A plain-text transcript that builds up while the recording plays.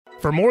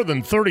For more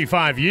than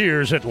 35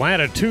 years,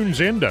 Atlanta tunes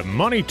into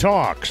Money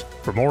Talks.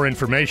 For more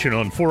information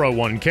on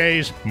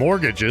 401ks,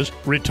 mortgages,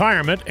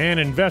 retirement, and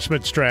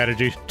investment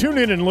strategies, tune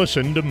in and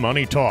listen to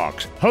Money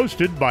Talks,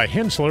 hosted by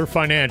Hensler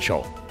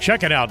Financial.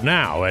 Check it out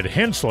now at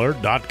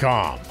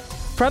hensler.com.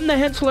 From the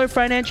Hensler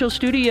Financial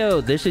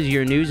Studio, this is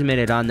your News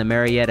Minute on the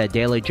Marietta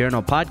Daily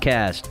Journal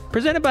podcast,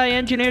 presented by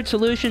Engineered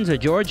Solutions of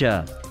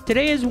Georgia.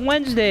 Today is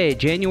Wednesday,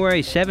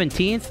 January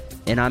 17th,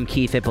 and I'm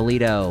Keith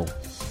Ippolito.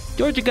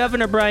 Georgia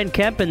Governor Brian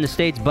Kemp and the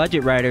state's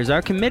budget writers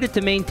are committed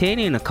to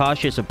maintaining a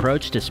cautious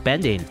approach to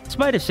spending,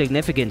 despite a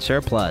significant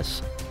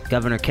surplus.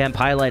 Governor Kemp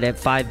highlighted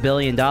 $5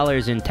 billion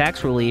in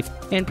tax relief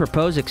and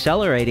proposed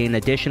accelerating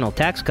additional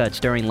tax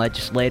cuts during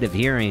legislative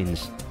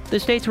hearings. The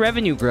state's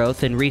revenue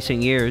growth in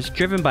recent years,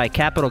 driven by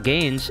capital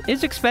gains,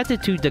 is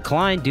expected to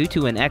decline due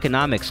to an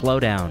economic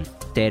slowdown.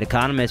 State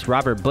economist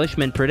Robert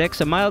Bushman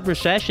predicts a mild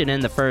recession in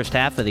the first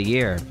half of the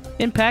year,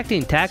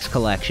 impacting tax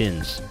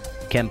collections.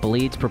 Kemp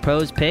believes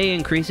proposed pay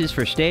increases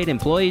for state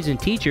employees and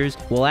teachers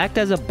will act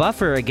as a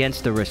buffer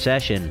against the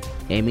recession,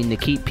 aiming to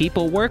keep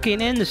people working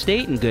in the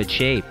state in good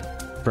shape.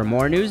 For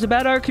more news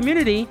about our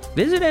community,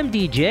 visit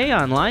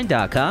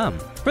mdjonline.com.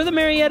 For the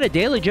Marietta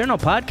Daily Journal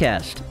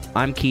podcast,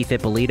 I'm Keith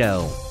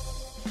Ippolito.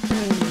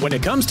 When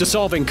it comes to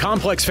solving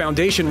complex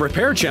foundation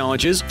repair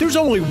challenges, there's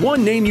only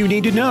one name you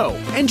need to know: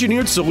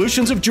 Engineered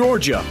Solutions of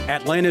Georgia,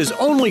 Atlanta's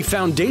only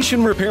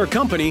foundation repair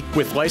company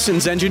with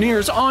licensed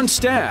engineers on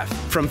staff.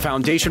 From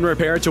foundation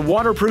repair to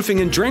waterproofing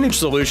and drainage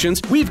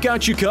solutions, we've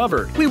got you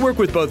covered. We work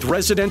with both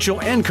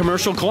residential and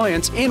commercial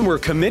clients, and we're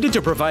committed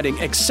to providing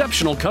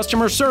exceptional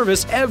customer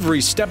service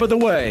every step of the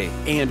way.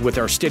 And with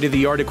our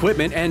state-of-the-art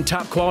equipment and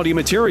top-quality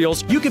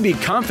materials, you can be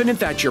confident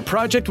that your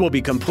project will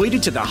be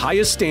completed to the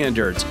highest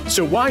standards.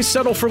 So why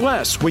settle for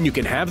less when you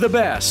can have the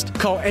best?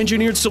 Call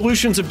Engineered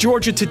Solutions of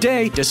Georgia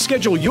today to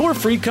schedule your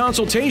free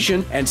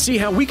consultation and see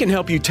how we can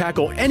help you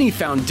tackle any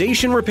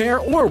foundation repair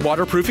or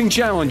waterproofing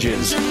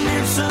challenges.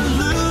 Engineered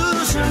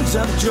Solutions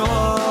of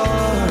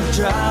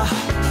Georgia.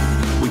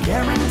 We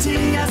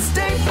guarantee a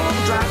stable,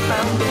 dry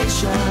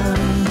foundation.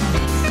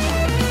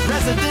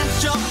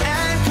 Residential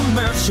and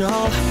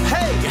commercial.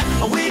 Hey,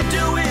 we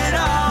do it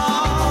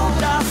all.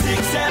 Dial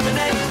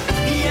 678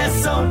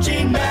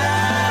 ESOG now.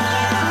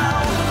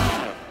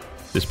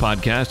 This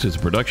podcast is a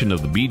production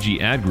of the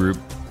BG Ad Group,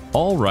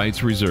 all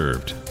rights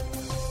reserved.